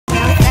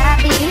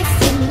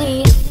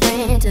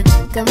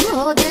can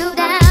hold you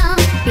down.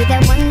 Be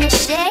that one to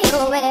share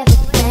your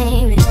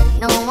everything.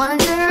 No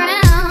one's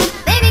around.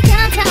 Baby,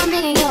 come tell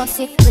me your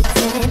secrets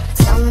and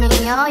tell me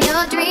all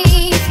your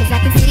dreams. Cause I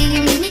can see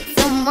you need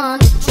someone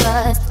to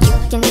trust. You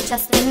can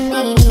trust in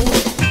me.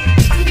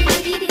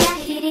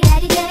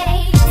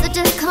 So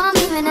just call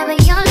me whenever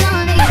you're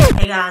lonely.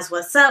 Hey guys,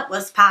 what's up?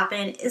 What's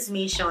poppin'? It's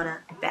me, SEANA,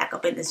 back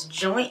up in this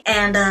joint.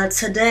 And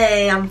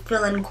today I'm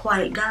feeling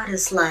quite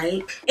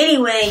goddess-like.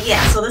 Anyway,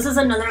 yeah, so this is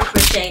another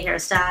crochet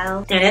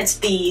hairstyle. And it's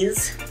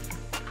these.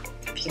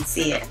 If you can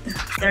see it.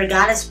 They're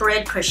Goddess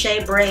Braid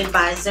Crochet Braid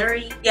by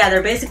Zuri. Yeah,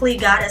 they're basically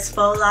goddess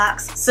faux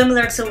locks,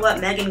 similar to what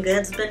Megan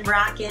Good's been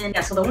rocking.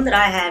 Yeah, so the one that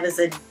I have is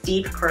a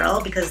deep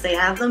curl because they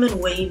have them in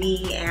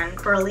wavy and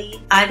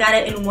curly. I got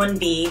it in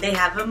 1B. They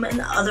have them in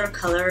other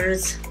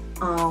colors.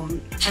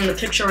 In the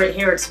picture right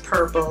here, it's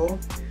purple,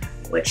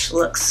 which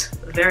looks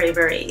very,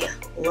 very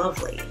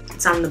lovely.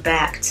 It's on the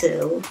back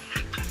too.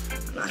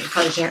 You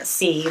probably can't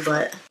see,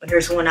 but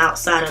here's one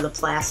outside of the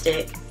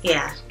plastic.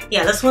 Yeah,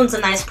 this one's a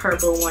nice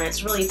purple one.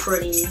 It's really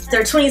pretty.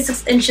 They're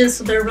 26 inches,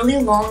 so they're really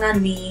long on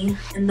me.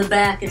 In the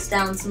back, it's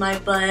down to my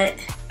butt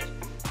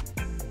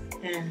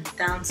and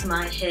down to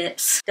my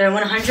hips. They're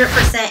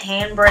 100%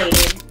 hand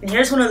braided. And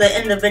here's one of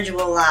the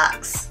individual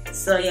locks.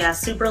 So yeah,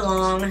 super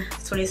long,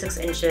 26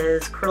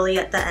 inches, curly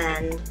at the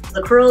end.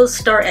 The curls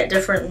start at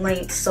different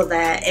lengths so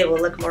that it will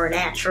look more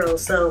natural.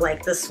 So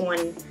like this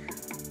one,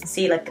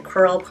 see, like the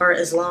curl part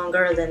is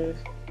longer and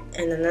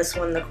then this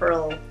one, the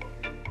curl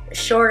is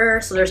shorter.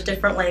 So there's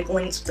different like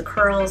lengths of the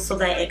curls so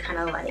that it kind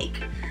of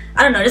like,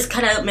 I don't know, just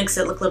kind of makes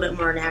it look a little bit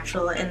more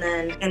natural.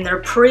 And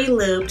they're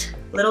pre-looped,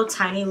 little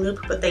tiny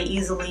loop, but they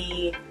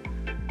easily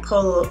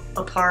pull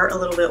apart a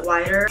little bit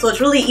wider. So it's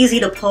really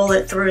easy to pull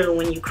it through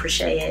when you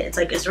crochet it.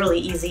 It's really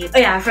easy. Oh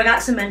yeah, I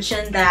forgot to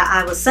mention that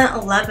I was sent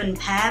 11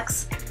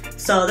 packs.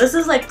 So this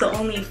is like the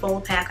only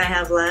full pack I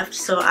have left.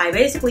 So I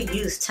basically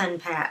used 10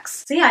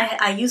 packs. So yeah,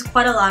 I used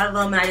quite a lot of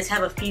them, and I just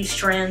have a few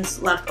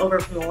strands left over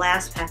from the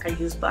last pack I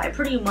used, but I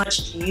pretty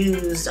much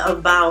used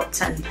about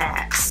 10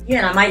 packs. Yeah,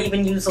 and I might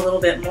even use a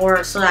little bit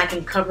more so that I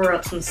can cover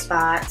up some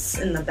spots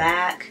in the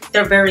back.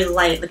 They're very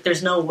light, like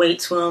there's no weight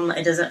to them.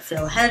 It doesn't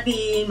feel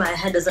heavy. My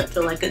head doesn't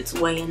feel like it's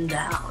weighing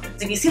down.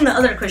 So if you've seen the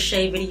other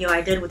crochet video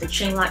I did with the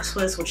chain lock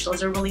twist, which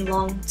those are really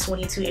long,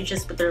 22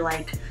 inches, but they're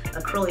like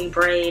a curly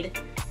braid.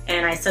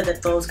 And I said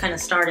that those kind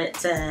of started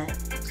to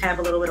have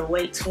a little bit of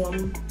weight to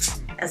them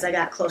as I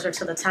got closer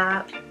to the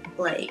top.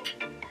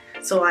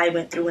 So I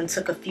went through and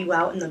took a few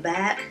out in the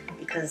back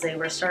because they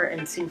were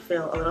starting to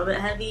feel a little bit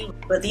heavy.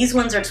 But these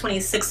ones are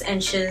 26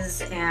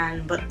 inches,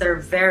 but they're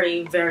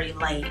very, very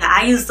light.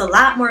 I used a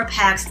lot more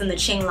packs than the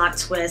chain lock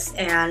twist,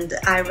 and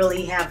I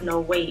really have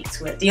no weight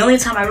to it. The only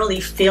time I really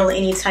feel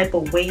any type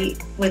of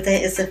weight with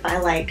it is if I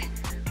like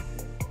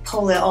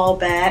pull it all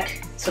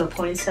back to a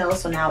ponytail,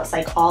 so now it's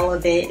like all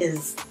of it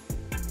is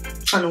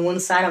on one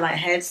side of my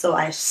head, so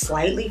I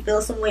slightly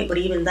feel some weight, but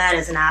even that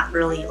is not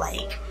really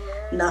like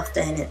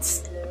nothing.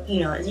 It's, you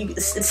know,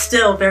 it's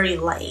still very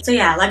light. So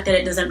yeah, I like that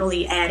it doesn't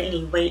really add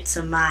any weight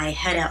to my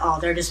head at all.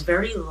 They're just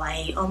very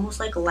light, almost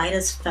like light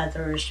as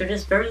feathers. They're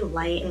just very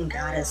light and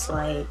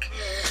goddess-like.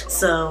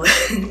 So,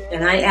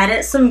 and I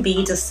added some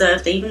beads and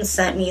stuff. They even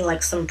sent me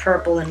like some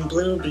purple and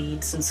blue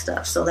beads and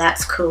stuff, so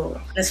that's cool.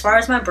 As far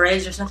as my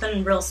braids, there's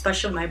nothing real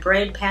special in my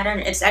braid pattern.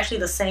 It's actually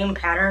the same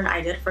pattern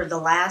I did for the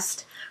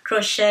last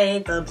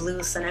crochet, the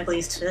blue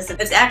Senegalese twist.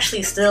 It's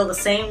actually still the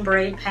same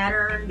braid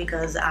pattern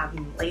because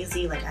I'm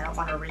lazy, like I don't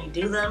want to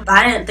redo them. But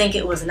I didn't think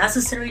it was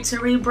necessary to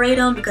re-braid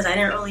them because I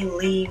didn't really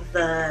leave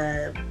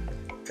the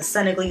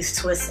Senegalese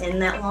twists in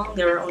that long.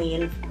 They were only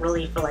in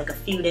really for like a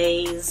few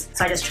days.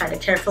 So I just tried to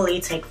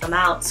carefully take them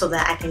out so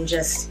that I can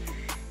just,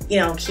 you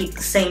know, keep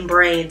the same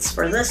braids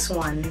for this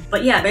one.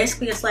 But yeah,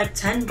 basically it's like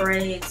 10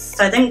 braids.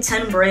 So I think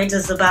 10 braids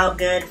is about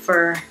good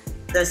for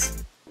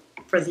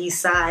these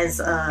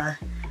size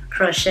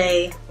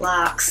crochet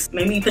locks.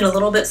 Maybe even a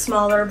little bit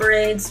smaller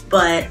braids,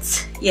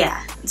 but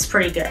yeah, it's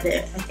pretty good.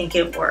 I think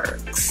it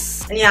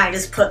works. And yeah, I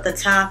just put the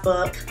top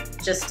up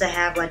just to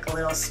have like a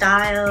little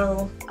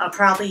style. I'll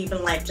probably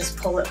even like just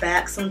pull it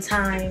back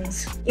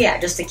sometimes. Yeah,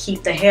 just to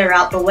keep the hair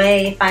out the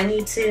way if I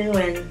need to,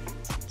 and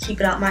keep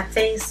it out my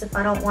face if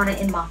I don't want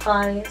it in my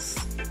face.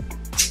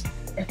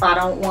 If I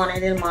don't want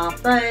it in my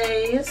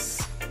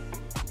face.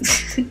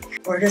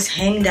 Or just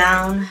hang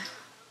down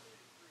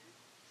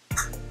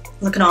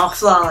looking all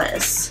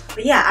flawless.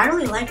 But yeah, I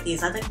really like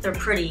these. I think they're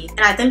pretty.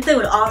 And I think they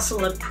would also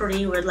look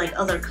pretty with like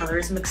other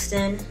colors mixed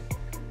in.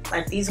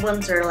 Like these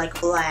ones are like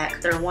black,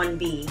 they're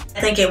 1B. I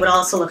think it would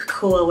also look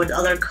cool with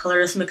other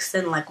colors mixed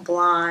in, like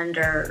blonde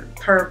or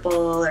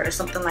purple or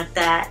something like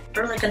that.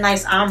 Or like a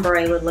nice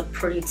ombre would look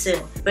pretty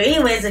too. But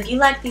anyways, if you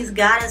like these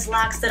goddess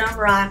locks that I'm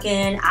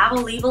rocking, I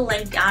will leave a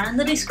link down in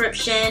the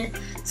description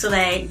so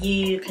that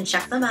you can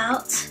check them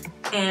out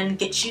and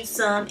get you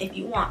some if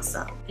you want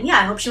some. And yeah,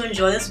 I hope you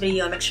enjoy this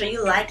video. Make sure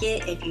you like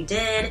it if you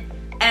did,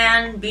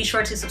 and be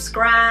sure to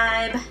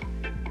subscribe.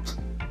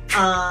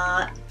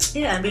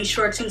 Yeah, and be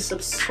sure to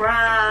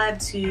subscribe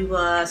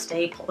to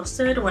stay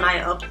posted when I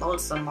upload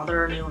some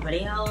other new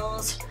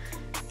videos.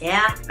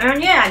 yeah.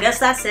 And yeah, I guess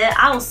that's it.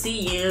 I will see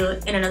you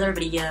in another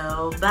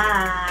video.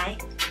 Bye.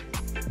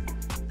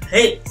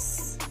 Peace.